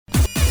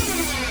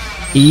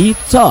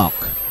E-Talk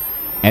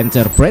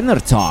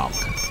Entrepreneur Talk.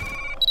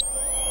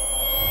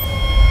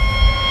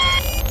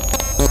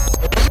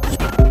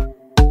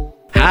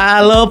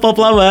 Halo Pop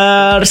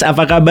Lovers,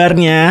 apa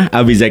kabarnya?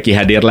 Abi Zaki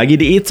hadir lagi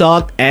di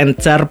E-Talk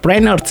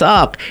Entrepreneur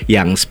Talk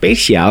yang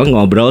spesial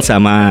ngobrol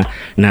sama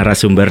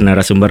narasumber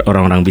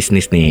orang-orang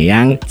bisnis nih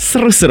yang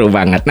seru-seru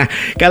banget. Nah,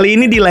 kali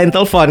ini di line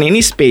telepon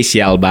ini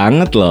spesial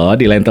banget loh.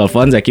 Di line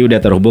telepon Zaki udah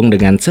terhubung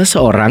dengan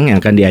seseorang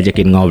yang akan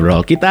diajakin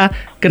ngobrol. Kita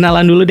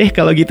kenalan dulu deh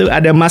kalau gitu.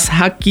 Ada Mas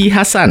Haki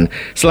Hasan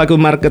selaku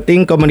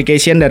Marketing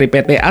Communication dari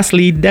PT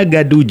Asli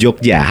Dagadu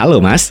Jogja. Halo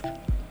Mas.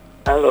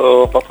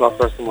 Halo Pop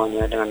Lovers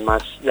semuanya, dengan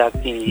Mas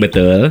Zaki.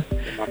 Betul.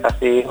 Terima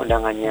kasih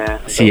undangannya.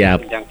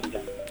 Siap.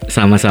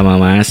 Sama-sama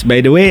Mas.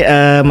 By the way,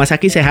 Mas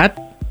Haki sehat?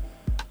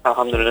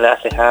 Alhamdulillah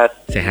sehat.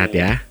 Sehat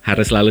ya.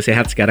 Harus selalu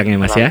sehat sekarang ya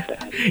Mas ya.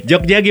 Sehat.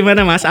 Jogja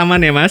gimana Mas?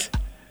 Aman ya Mas?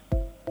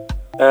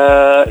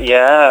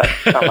 Ya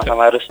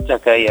sama-sama harus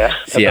jaga ya.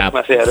 Siap.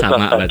 Masih harus Sama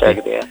waspada berarti.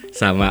 gitu ya.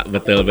 Sama,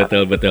 betul.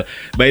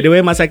 By the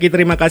way Mas Haki,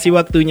 terima kasih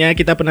waktunya.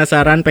 Kita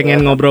penasaran,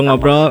 pengen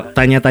ngobrol-ngobrol,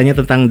 tanya-tanya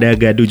tentang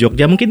Dagadu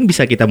Jogja. Mungkin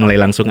bisa kita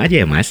mulai langsung aja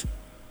ya Mas?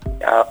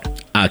 Ya.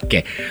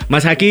 Oke,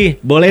 Mas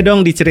Haki, boleh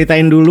dong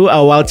diceritain dulu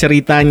awal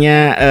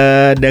ceritanya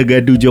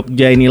Dagadu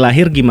Jogja ini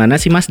lahir gimana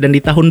sih Mas, dan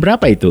di tahun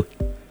berapa itu?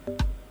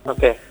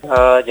 Oke,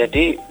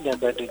 jadi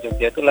Dagadu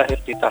Jogja itu lahir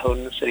di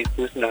tahun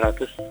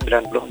 1994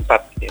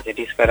 ya.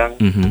 Jadi sekarang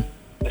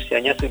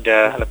usianya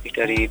sudah lebih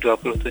dari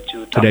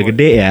 27 tahun. Udah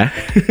gede ya?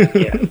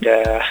 Ya,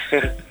 udah.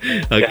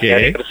 Oke.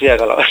 Dari usia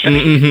kalau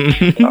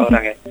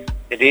orang ya.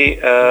 Jadi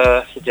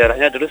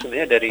sejarahnya dulu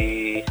sebenarnya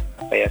dari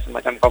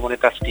semacam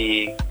komunitas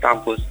di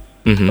kampus.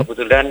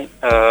 Kebetulan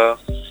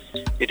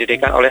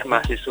didirikan oleh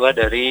mahasiswa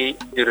dari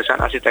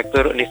jurusan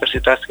arsitektur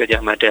Universitas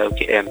Gadjah Mada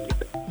UGM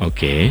gitu.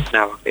 Oke.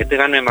 Nah, waktu itu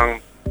kan memang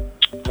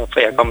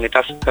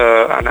komunitas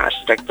anak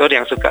arsitektur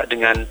yang suka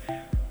dengan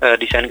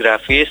desain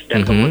grafis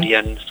dan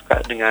kemudian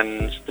suka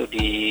dengan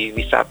studi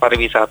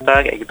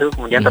pariwisata kayak gitu,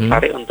 kemudian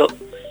tertarik untuk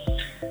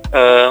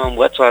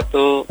membuat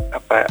suatu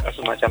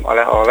semacam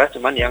oleh-oleh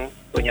cuman yang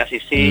punya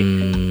sisi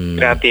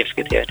kreatif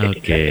gitu ya. Jadi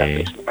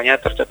kreatif. Makanya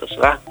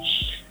tercetuslah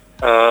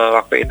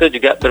waktu itu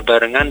juga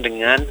berbarengan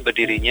dengan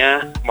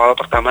berdirinya mall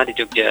pertama di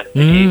Jogja.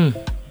 Jadi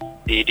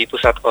di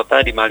pusat kota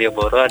di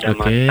Malioboro ada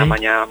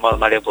namanya Mall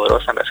Malioboro,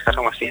 sampai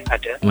sekarang masih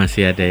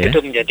ada ya.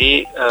 Itu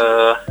menjadi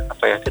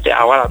titik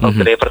awal atau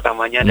kedai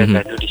pertamanya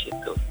Dagadu di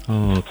situ.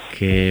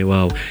 Oke,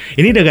 wow.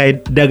 Ini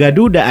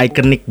Dagadu udah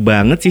ikonik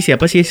banget sih,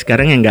 siapa sih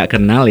sekarang yang nggak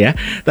kenal ya.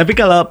 Tapi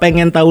kalau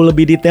pengen tahu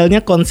lebih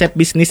detailnya konsep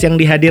bisnis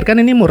yang dihadirkan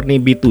ini murni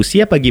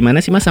B2C apa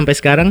gimana sih Mas sampai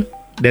sekarang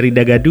dari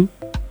Dagadu?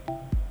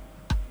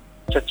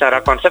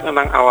 Secara konsep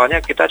memang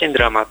awalnya kita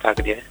cindera mata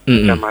gitu ya.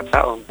 Cindera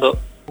mata untuk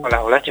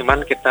oleh-oleh,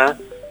 cuman kita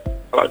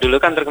kalau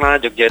dulu kan terkenal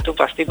Jogja itu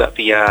pasti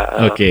bakpia,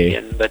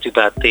 baju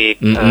batik,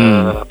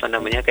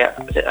 kayak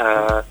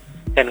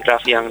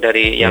handcraft yang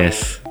dari yang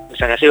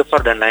misalnya silver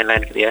dan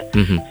lain-lain gitu ya.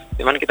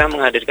 Cuman kita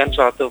menghadirkan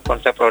suatu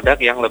konsep produk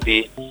yang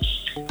lebih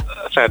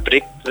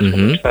fabrik,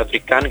 terus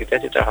fabrikan gitu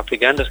ya, citra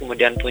fabrikan, terus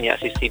kemudian punya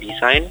sisi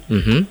desain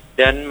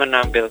dan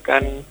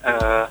menampilkan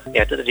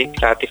itu tadi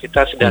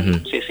kreativitas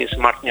dan sisi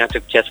smartnya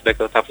Jogja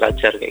sebagai kota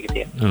pelajar kayak gitu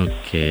ya.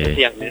 Itu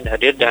yang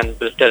hadir dan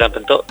dalam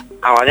bentuk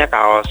awalnya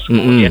kaos,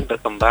 kemudian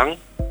berkembang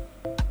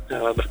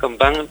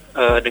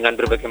dengan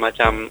berbagai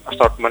macam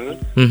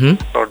assortment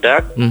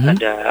produk.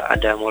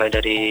 Ada mulai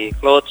dari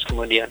clothes,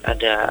 kemudian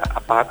ada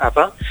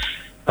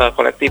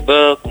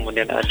collectible,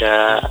 kemudian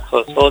ada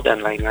household dan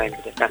lain-lain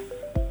gitu. Nah,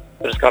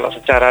 terus kalau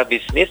secara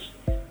bisnis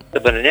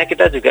sebenarnya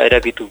kita juga ada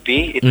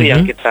B2B, itu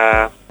yang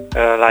kita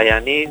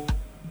layani,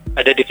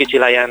 ada divisi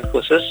layanan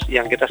khusus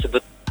yang kita sebut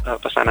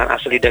pesanan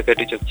asli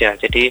Dagadu Jogja.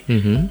 Jadi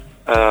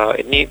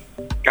ini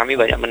kami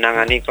banyak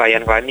menangani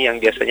klien-klien yang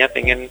biasanya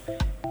pengen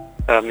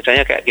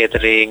misalnya kayak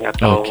gathering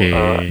atau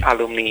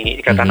alumni,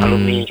 ikatan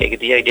alumni kayak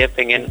gitu ya, dia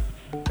pengen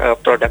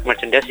produk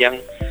merchandise yang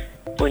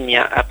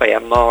punya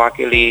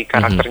mewakili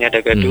karakternya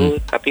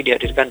Dagadu tapi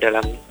dihadirkan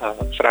dalam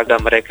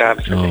seragam mereka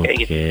misalnya kayak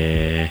gitu.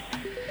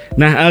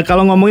 Nah,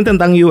 kalau ngomongin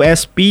tentang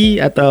USP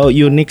atau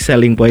unique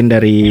selling point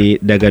dari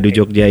Dagadu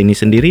Jogja ini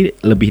sendiri,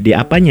 lebih di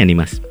apanya nih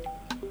Mas?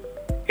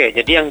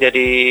 Jadi yang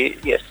jadi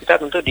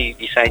kita tentu di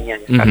desainnya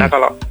ya. Karena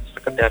kalau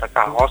sekedar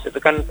kaos itu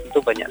kan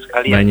tentu banyak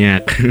sekali yang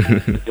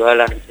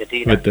jualan.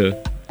 Jadi betul.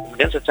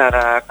 Kemudian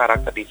secara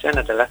karakter desain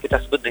adalah kita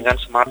sebut dengan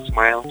Smart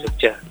Smile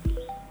Jogja.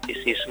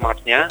 Sisi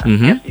smartnya,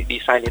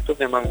 desain itu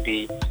memang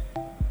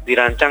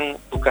dirancang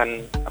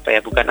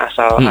bukan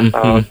asal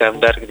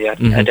gambar gitu ya.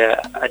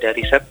 Ada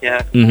risetnya,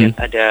 kemudian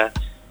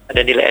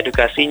ada nilai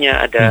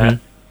edukasinya, ada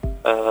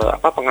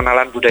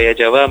pengenalan budaya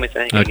Jawa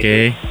misalnya kayak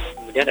gitu.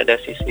 Kemudian ada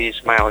sisi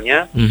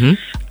smile-nya.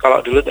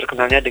 Kalau dulu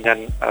terkenalnya dengan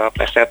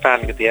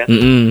plesetan gitu ya.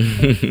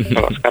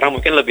 Kalau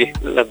sekarang mungkin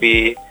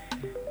lebih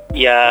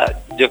ya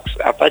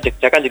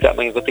Jogja kan juga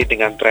mengikuti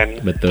dengan tren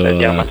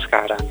zaman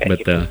sekarang kayak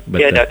gitu.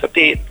 Ya ada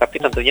tapi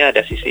tentunya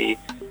ada sisi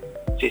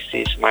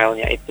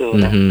smile-nya itu.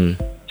 Nah,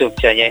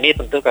 Jogjanya ini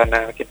tentu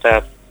karena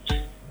kita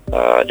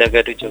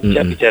Dagadu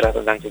Jogja bicara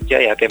tentang Jogja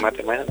ya,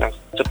 tema-temanya tentang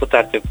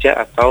seputar Jogja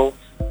atau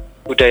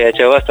budaya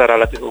Jawa secara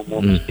lebih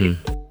umum.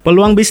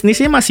 Peluang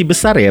bisnisnya masih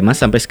besar ya Mas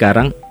sampai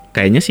sekarang?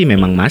 Kayaknya sih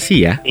memang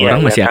masih ya,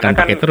 orang masih akan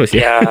pakai terus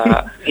ya.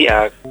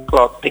 Iya,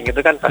 clothing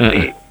itu kan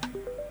pasti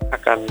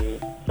akan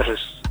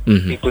terus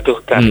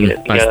dibutuhkan.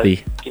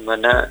 Pasti.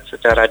 Gimana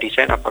secara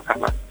desain, apakah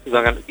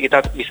kita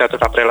bisa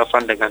tetap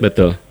relevan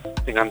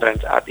dengan tren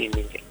saat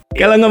ini?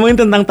 Kalau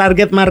ngomongin tentang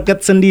target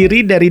market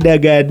sendiri dari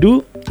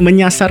Dagadu,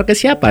 menyasar ke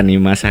siapa nih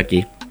Mas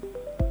Haki?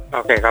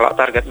 Oke, kalau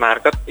target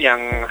market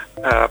yang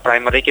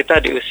primary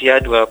kita di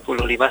usia 25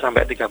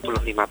 sampai 35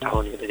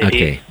 tahun gitu. Jadi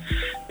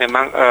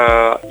memang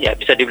ya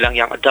bisa dibilang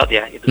yang adult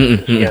ya, itu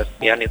usia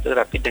sekian itu,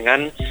 tapi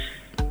dengan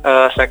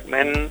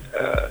segmen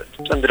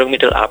cenderung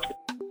middle up.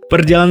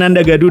 Perjalanan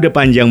Dagadu udah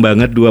panjang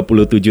banget,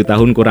 27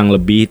 tahun kurang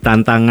lebih.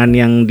 Tantangan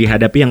yang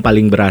dihadapi yang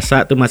paling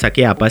berasa tuh Mas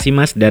Haki apa sih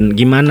Mas? Dan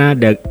gimana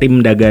tim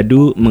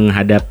Dagadu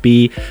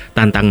menghadapi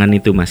tantangan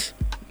itu Mas?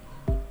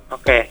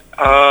 Oke,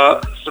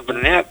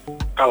 sebenarnya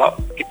kalau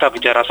kita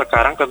bicara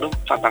sekarang tentu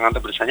tantangan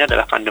terbesarnya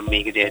adalah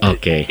pandemi gitu ya.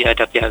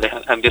 Dihadapi oleh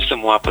hampir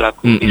semua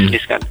pelaku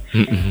bisnis kan.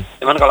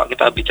 Cuman kalau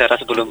kita bicara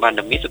sebelum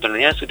pandemi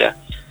sebenarnya sudah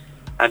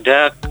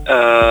ada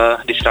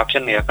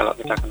disruption ya kalau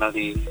kita kenal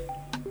di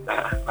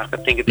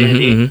marketing gitu ya.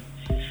 Jadi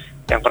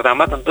yang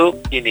pertama tentu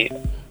ini,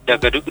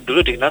 Dagadu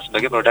dulu dikenal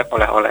sebagai produk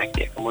oleh-oleh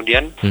ya.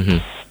 Kemudian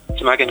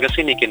semakin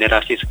kesini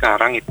generasi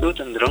sekarang itu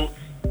cenderung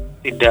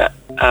tidak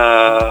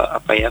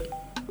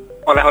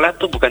oleh-oleh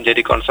itu bukan jadi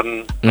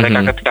concern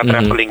mereka ketika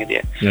traveling gitu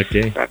ya.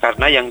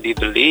 Karena yang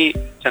dibeli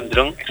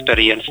cenderung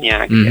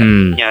experience-nya gitu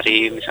ya.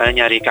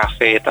 Nyari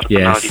kafe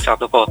terkenal di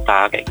satu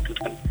kota kayak gitu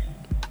kan.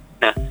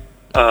 Nah,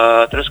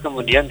 terus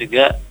kemudian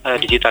juga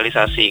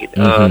digitalisasi gitu.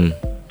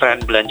 Tren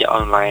belanja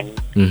online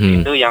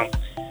itu yang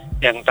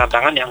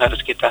tantangan yang harus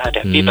kita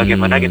hadapi,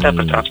 bagaimana kita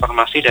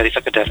bertransformasi dari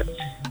sekedar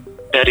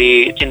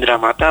dari cindera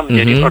mata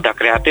menjadi produk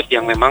kreatif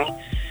yang memang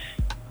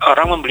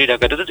orang membeli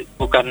Dagadu itu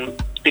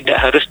tidak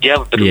harus dia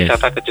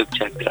berwisata ke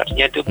Jogja.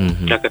 Artinya itu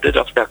Dagadu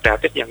adalah produk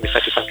kreatif yang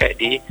bisa dipakai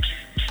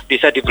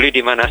bisa dibeli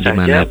di mana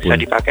saja, bisa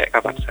dipakai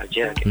kapan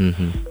saja. Gitu.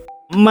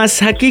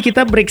 Mas Haki,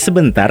 kita break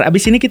sebentar.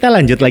 Abis ini kita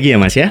lanjut lagi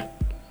ya Mas ya.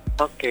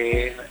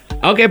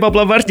 Oke, Pop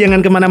Lovers,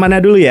 jangan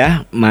kemana-mana dulu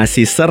ya.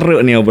 Masih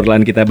seru nih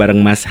obrolan kita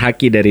bareng Mas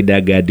Haki dari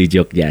Dagadu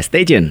Jogja.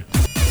 Stay tune.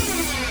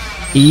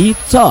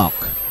 E-Talk,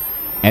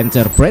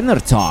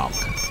 Entrepreneur Talk.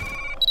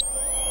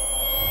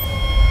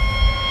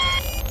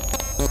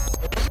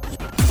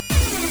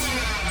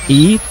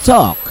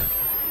 E-Talk,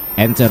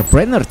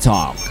 Entrepreneur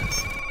Talk.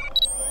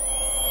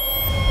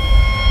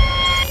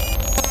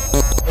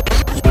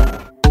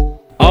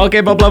 Oke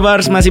Pop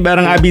Lovers, masih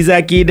bareng Abi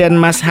Zaki dan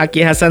Mas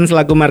Haki Hasan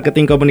selaku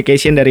Marketing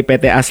Communication dari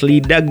PT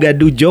Asli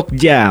Dagadu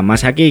Jogja.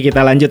 Mas Haki,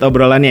 kita lanjut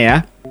obrolannya ya.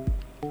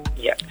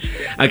 Iya.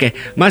 Oke,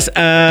 Mas,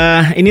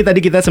 ini tadi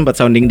kita sempat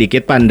sounding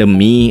dikit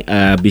pandemi,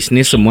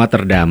 bisnis semua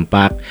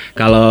terdampak.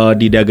 Kalau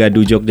di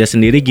Dagadu Jogja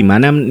sendiri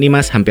gimana nih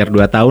Mas? Hampir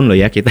 2 tahun loh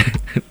ya kita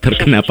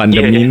terkena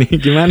pandemi ini.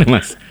 Gimana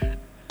Mas?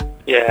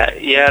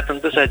 Ya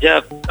tentu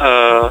saja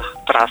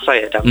terasa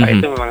ya, dampak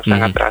itu memang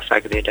sangat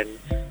terasa gitu ya. Dan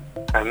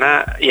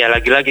karena ya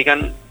lagi-lagi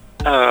kan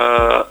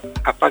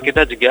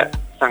kita juga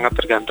sangat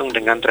tergantung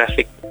dengan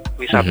traffic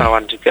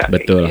wisatawan juga.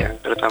 Betul. Gitu ya,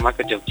 terutama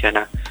ke Jogja.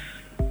 Nah,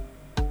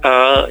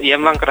 ya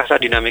memang kerasa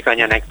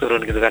dinamikanya naik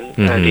turun gitu kan.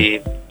 Di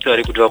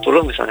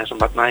 2020 misalnya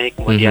sempat naik,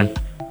 kemudian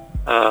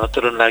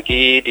turun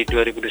lagi di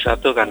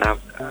 2021 karena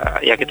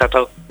ya kita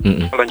tahu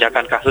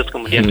lonjakan kasus,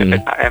 kemudian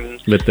PPKM.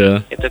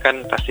 Betul. Itu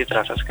kan pasti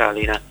terasa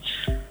sekali. Nah,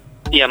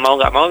 ya mau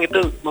nggak mau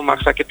itu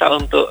memaksa kita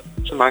untuk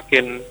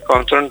semakin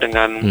concern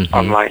dengan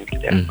online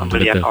gitu ya.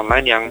 Pembelian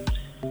online yang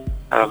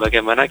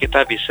bagaimana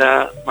kita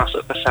bisa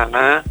masuk ke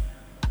sana,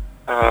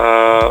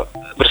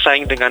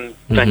 bersaing dengan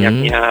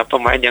banyaknya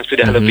pemain yang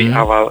sudah lebih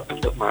awal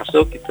untuk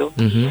masuk gitu.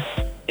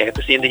 Ya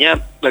itu sih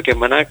intinya,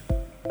 bagaimana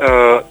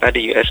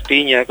tadi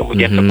USP-nya,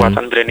 kemudian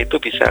kekuatan brand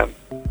itu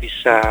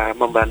bisa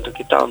membantu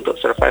kita untuk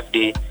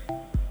survive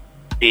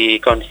di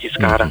kondisi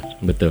sekarang.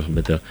 Betul.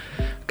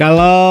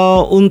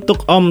 Kalau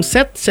untuk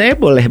omset, saya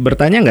boleh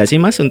bertanya nggak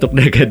sih Mas untuk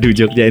Dagadu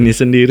Jogja ini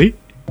sendiri?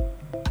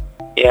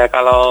 Ya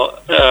kalau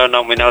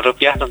nominal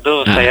rupiah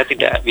tentu saya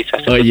tidak bisa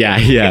sebut. Oh iya,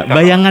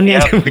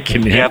 bayangannya aja mungkin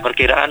ya. Ya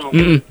perkiraan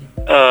mungkin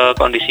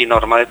kondisi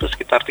normal itu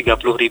sekitar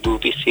 30.000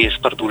 pieces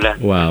per bulan.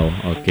 Wow,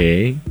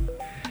 oke.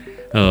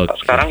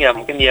 Sekarang ya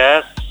mungkin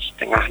ya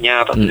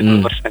setengahnya atau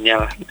 70%-nya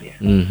lah gitu ya.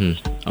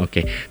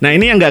 Oke. Nah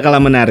ini yang nggak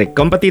kalah menarik,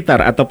 kompetitor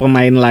atau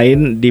pemain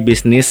lain di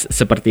bisnis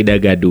seperti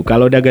Dagadu.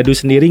 Kalau Dagadu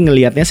sendiri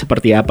ngelihatnya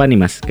seperti apa nih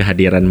Mas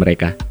kehadiran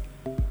mereka?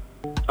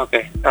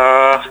 Oke.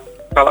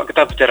 Kalau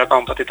kita bicara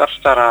kompetitor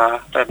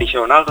secara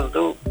tradisional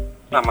tentu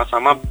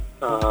sama-sama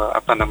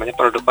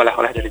produk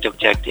oleh-oleh dari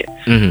Jogja gitu ya.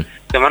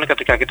 Cuman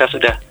ketika kita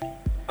sudah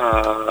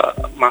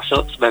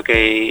masuk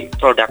sebagai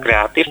produk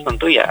kreatif,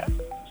 tentu ya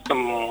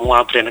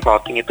semua brand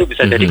clothing itu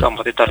bisa jadi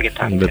kompetitor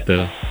kita.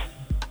 Betul.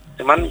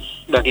 Cuman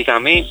bagi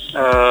kami,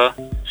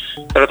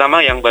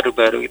 terutama yang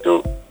baru-baru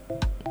itu,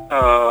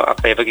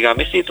 bagi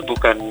kami sih itu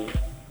bukan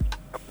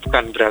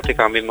berarti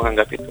kami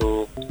menganggap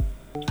itu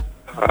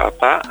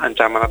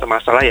ancaman atau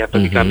masalah ya.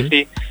 Bagi kami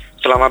sih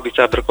selama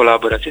bisa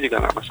berkolaborasi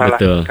juga nggak masalah.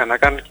 Betul. Karena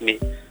kan gini,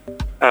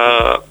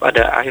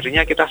 pada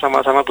akhirnya kita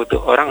sama-sama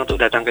butuh orang untuk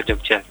datang ke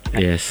Jogja.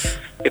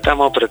 Yes. Kita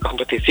mau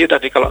berkompetisi,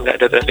 tapi kalau nggak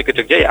ada traffic ke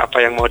Jogja, ya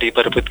apa yang mau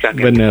diperebutkan?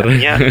 Bener.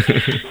 Artinya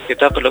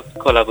kita perlu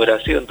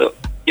kolaborasi untuk,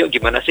 yuk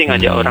gimana sih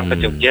ngajak orang ke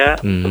Jogja,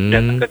 untuk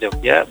datang ke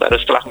Jogja, baru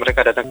setelah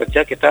mereka datang ke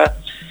Jogja,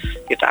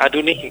 kita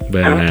adu nih.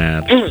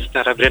 Benar.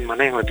 Secara brand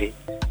mana yang lebih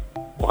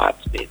kuat?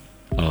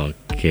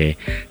 Oke.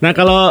 Nah,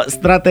 kalau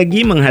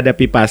strategi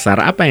menghadapi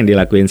pasar, apa yang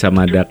dilakuin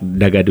sama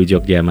Dagadu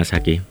Jogja, Mas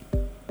Haki?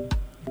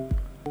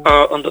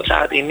 Untuk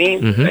saat ini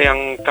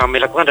yang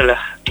kami lakukan adalah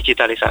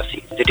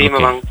digitalisasi. Jadi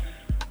memang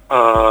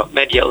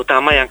media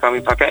utama yang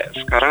kami pakai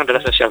sekarang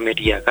adalah sosial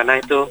media, karena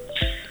itu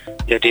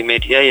jadi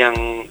media yang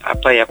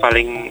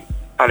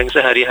paling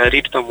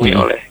sehari-hari ditemui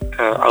oleh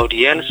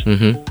audiens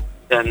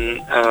dan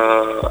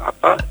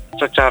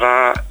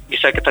secara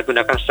bisa kita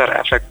gunakan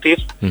secara efektif,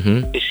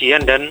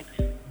 efisien dan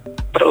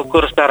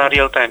terukur secara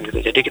real time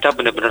gitu. Jadi kita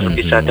benar-benar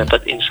bisa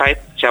dapat insight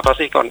siapa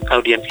sih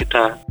audiens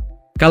kita.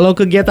 Kalau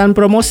kegiatan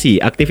promosi,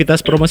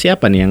 aktivitas promosi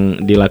apa nih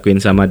yang dilakuin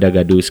sama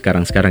Dagadu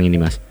sekarang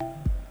ini, Mas?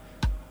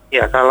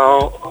 Ya,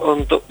 kalau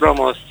untuk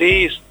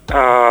promosi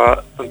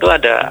tentu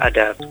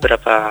ada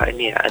beberapa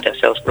ada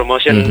sales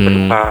promotion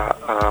berupa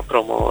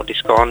promo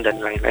diskon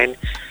dan lain-lain.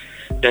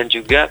 Dan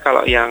juga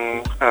kalau yang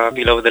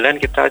below the line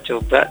kita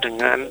coba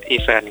dengan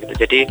event gitu.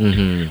 Jadi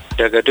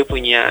Dagadu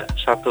punya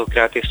satu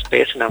creative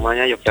space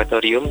namanya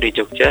Yogyatorium di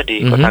Jogja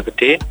di Kota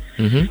Gede.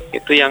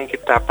 Itu yang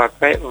kita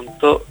pakai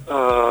untuk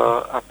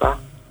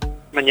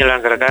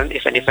menyelenggarakan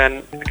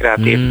event-event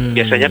kreatif.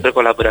 Biasanya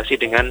berkolaborasi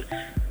dengan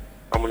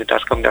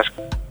komunitas-komunitas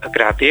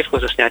kreatif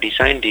khususnya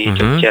desain di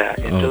Jogja.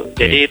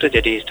 Jadi itu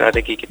jadi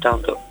strategi kita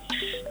untuk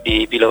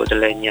di below the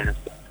line-nya.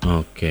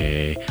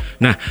 Oke.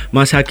 Nah,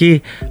 Mas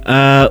Haki,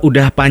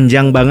 udah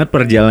panjang banget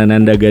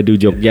perjalanan Dagadu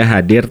Jogja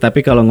hadir,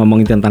 tapi kalau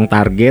ngomongin tentang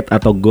target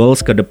atau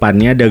goals ke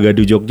depannya,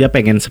 Dagadu Jogja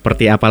pengen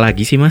seperti apa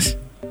lagi sih, Mas?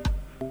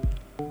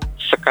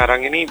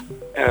 Sekarang ini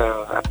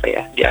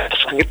di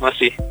atas langit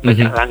masih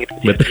banyak langit.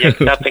 Ya,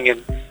 kita pengen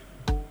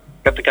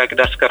ketika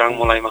kita sekarang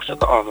mulai masuk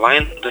ke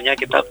online, tentunya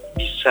kita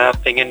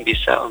pengen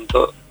bisa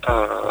untuk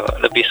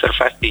lebih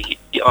survive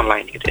di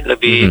online gitu,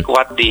 lebih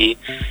kuat di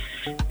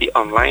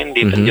online,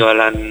 di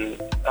penjualan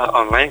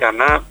online,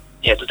 karena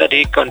ya itu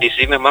tadi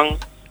kondisi memang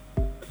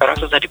sekarang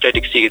susah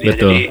diprediksi gitu. Betul.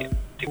 Ya. Jadi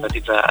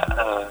tiba-tiba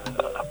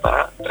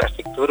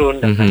traffic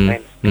turun dan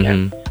lain-lain. Ya.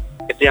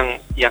 Itu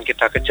yang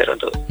kita kejar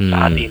untuk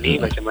saat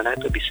ini, bagaimana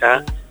itu bisa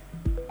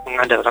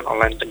mengandalkan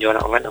penjualan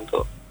online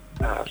untuk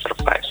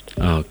survive.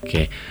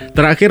 Oke.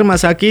 Terakhir,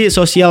 Mas Haki,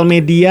 sosial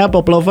media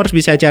Pop Lovers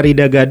bisa cari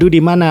Dagadu di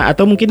mana?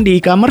 Atau mungkin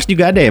di e-commerce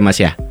juga ada ya, Mas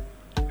ya?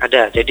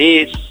 Ada.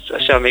 Jadi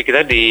sosial media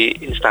kita di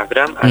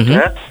Instagram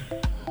ada,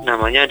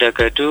 namanya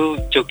Dagadu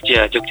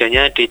Jogja.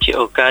 Jogjanya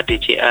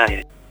DJOK-DJA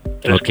ya.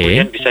 Terus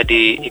kemudian bisa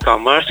di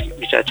e-commerce,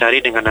 bisa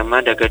cari dengan nama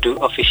Dagadu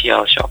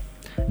Official Shop.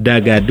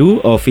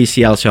 Dagadu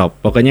Official Shop.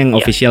 Pokoknya yang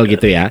official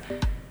gitu ya.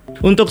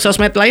 Untuk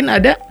sosmed lain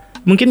ada?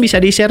 Mungkin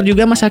bisa di-share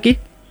juga, Mas Haki?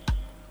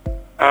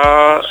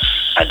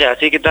 Ada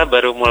sih, kita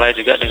baru mulai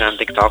juga dengan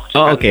TikTok.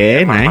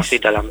 Nice. Masih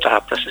dalam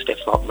tahap proses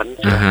development.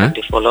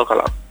 Di follow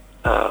kalau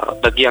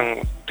bagi yang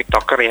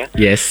TikToker ya.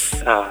 Yes.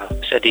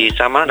 Bisa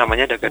sama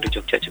namanya Dagadu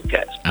Jogja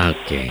juga.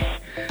 Oke.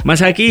 Mas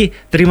Haki,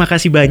 terima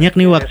kasih banyak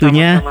nih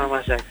waktunya. Sama-sama,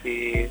 Mas Haki.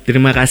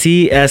 Terima kasih,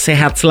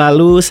 sehat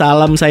selalu.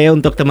 Salam saya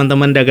untuk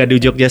teman-teman Dagadu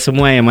Jogja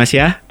semua ya, Mas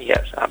ya. Iya,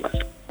 sama.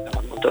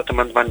 Untuk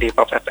teman-teman di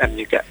Pop FM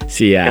juga.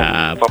 Siap.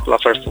 Dan Pop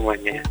Lovers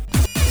semuanya.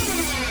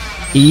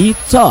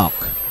 E-Talk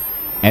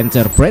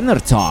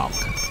Entrepreneur Talk.